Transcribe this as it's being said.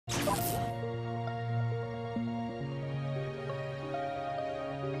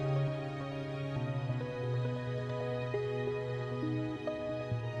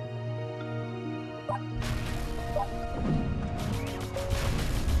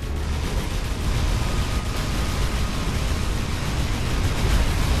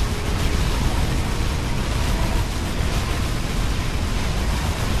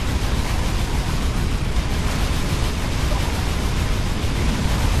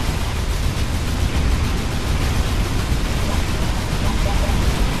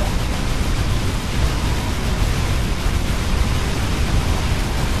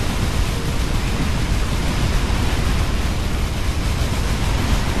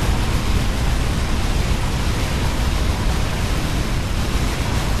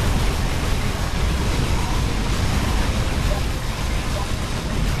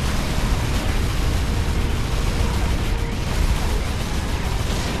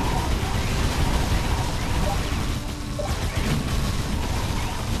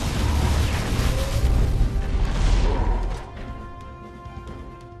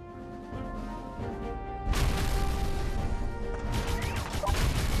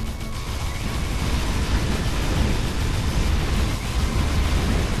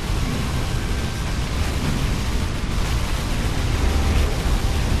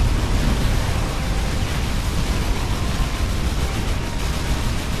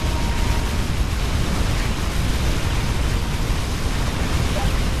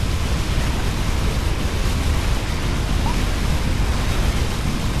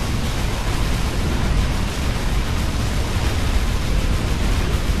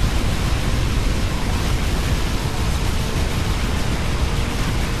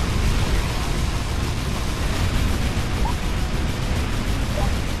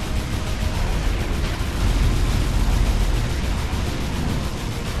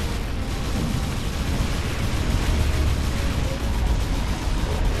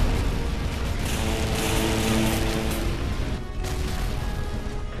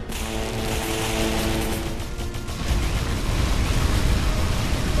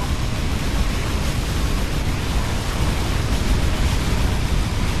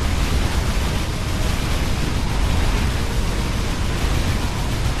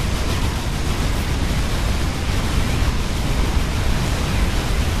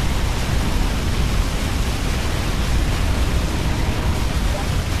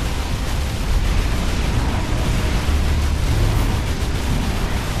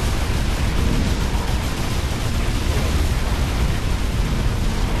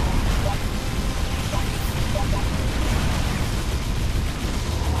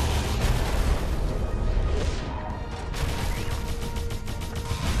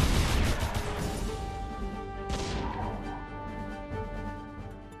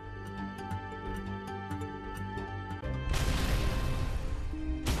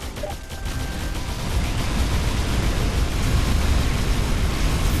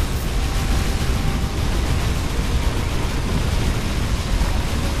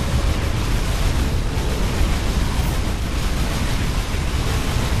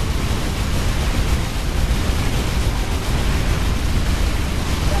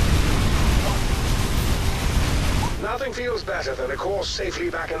Nothing feels better than a course safely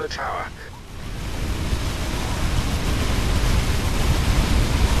back in the tower.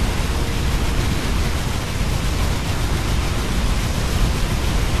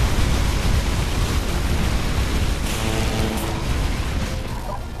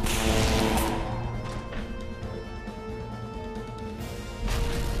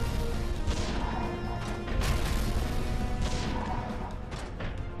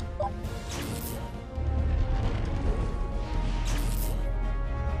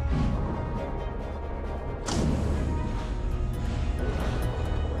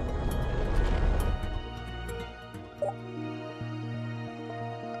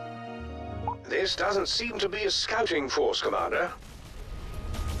 This doesn't seem to be a scouting force, Commander.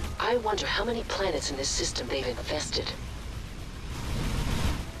 I wonder how many planets in this system they've infested.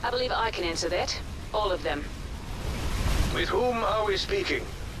 I believe I can answer that. All of them. With whom are we speaking?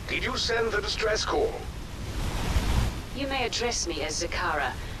 Did you send the distress call? You may address me as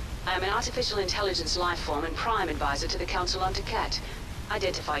Zakara. I am an artificial intelligence life form and prime advisor to the Council on Takat.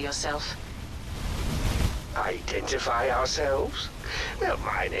 Identify yourself. Identify ourselves? Well,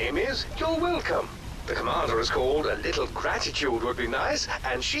 my name is You're Welcome. The Commander has called a little gratitude would be nice,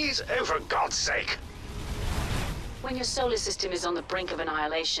 and she's, oh, for God's sake. When your solar system is on the brink of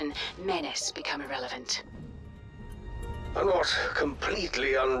annihilation, menace become irrelevant. A not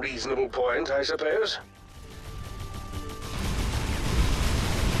completely unreasonable point, I suppose.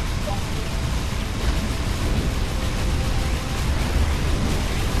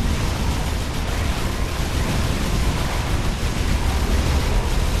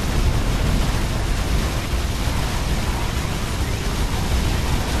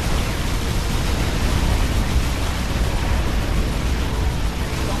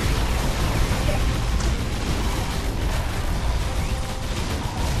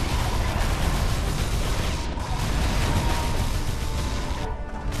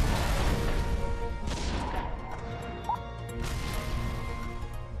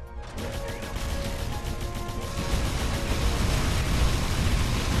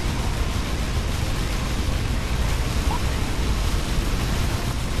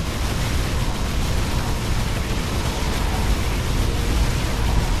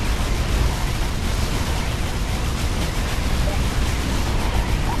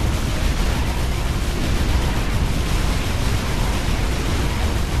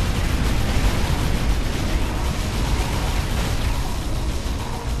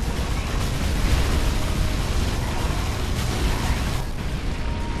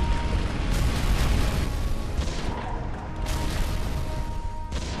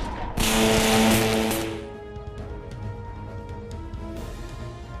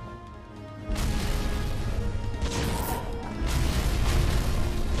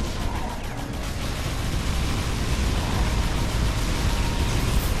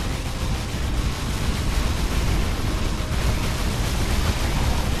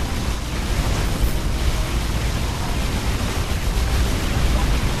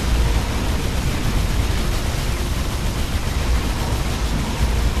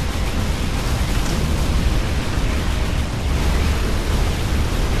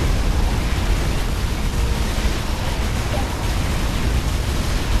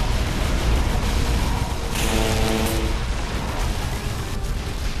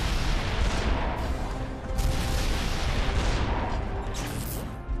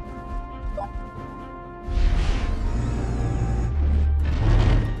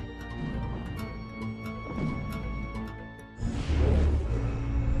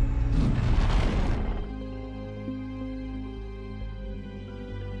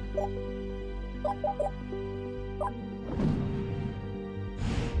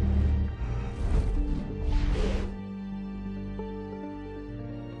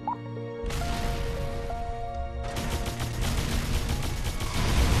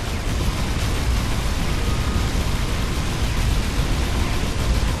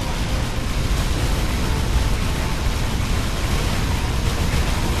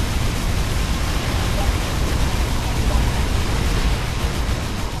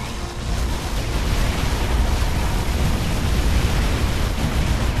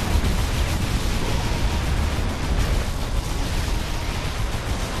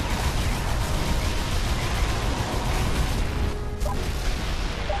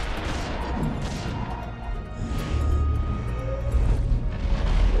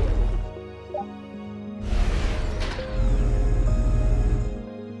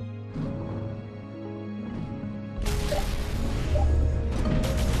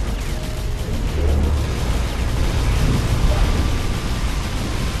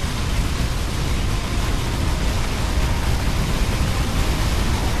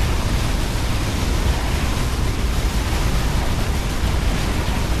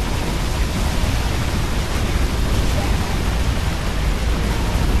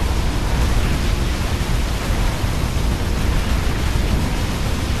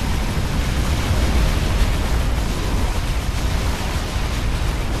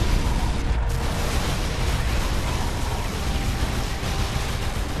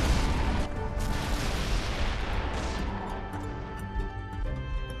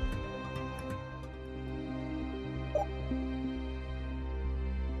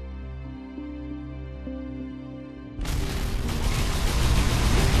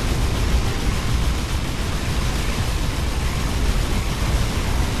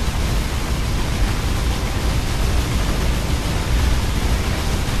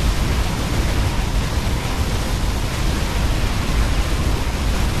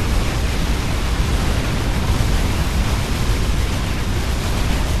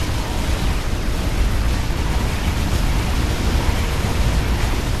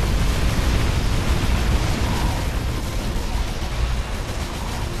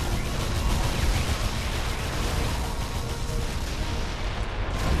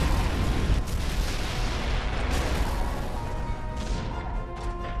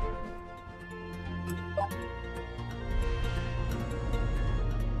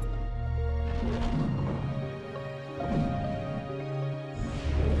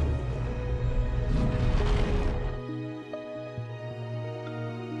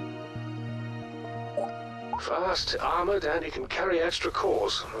 Fast, armored, and he can carry extra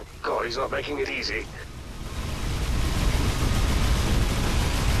cores. Oh, God, he's not making it easy.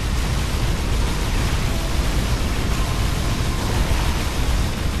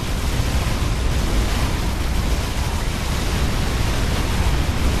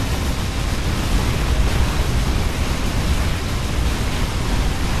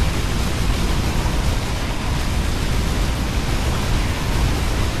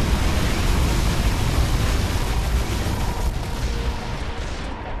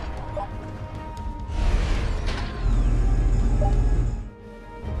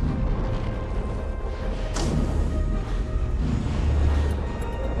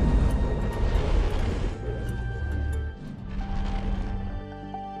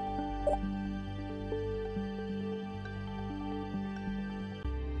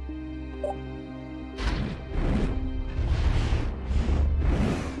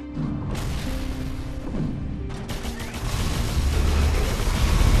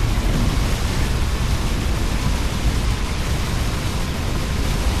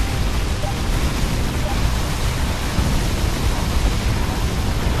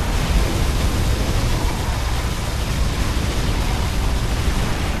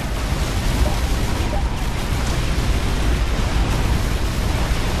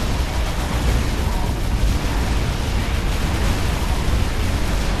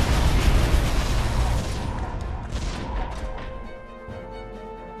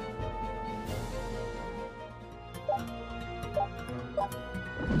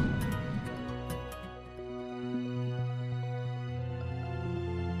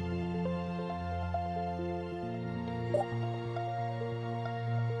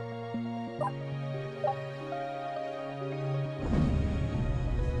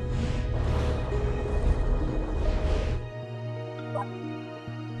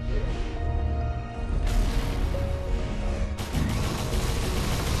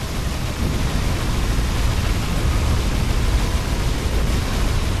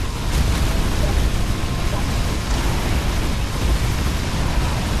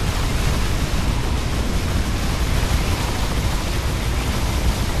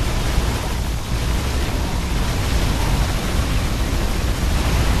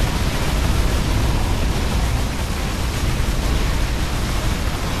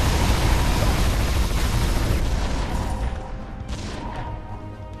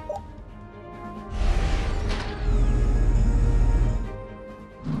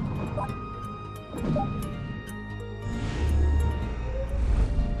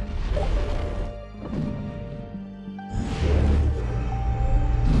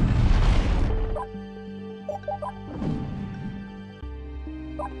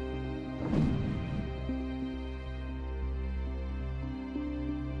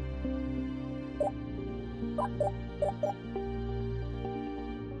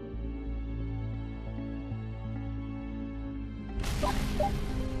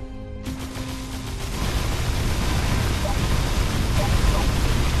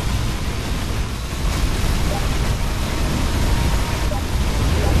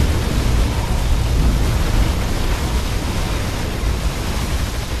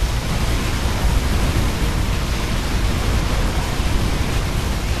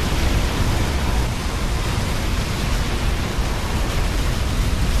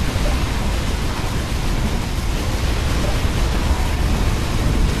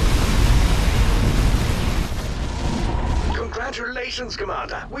 Congratulations,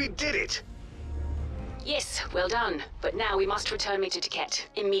 Commander. We did it. Yes, well done. But now we must return me to Taket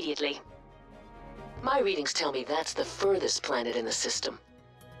immediately. My readings tell me that's the furthest planet in the system.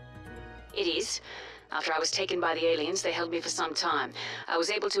 It is. After I was taken by the aliens, they held me for some time. I was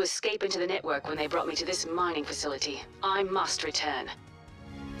able to escape into the network when they brought me to this mining facility. I must return.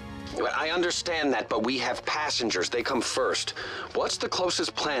 Well, I understand that, but we have passengers. They come first. What's the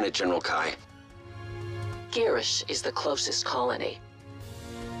closest planet, General Kai? Garish is the closest colony.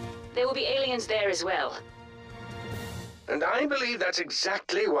 There will be aliens there as well. And I believe that's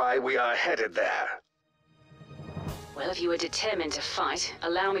exactly why we are headed there. Well, if you are determined to fight,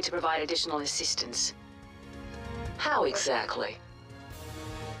 allow me to provide additional assistance. How exactly?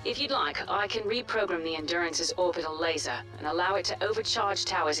 If you'd like, I can reprogram the Endurance's orbital laser and allow it to overcharge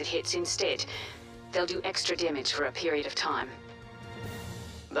towers it hits instead. They'll do extra damage for a period of time.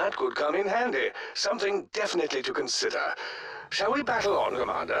 That could come in handy. Something definitely to consider. Shall we battle on,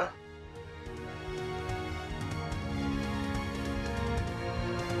 Commander?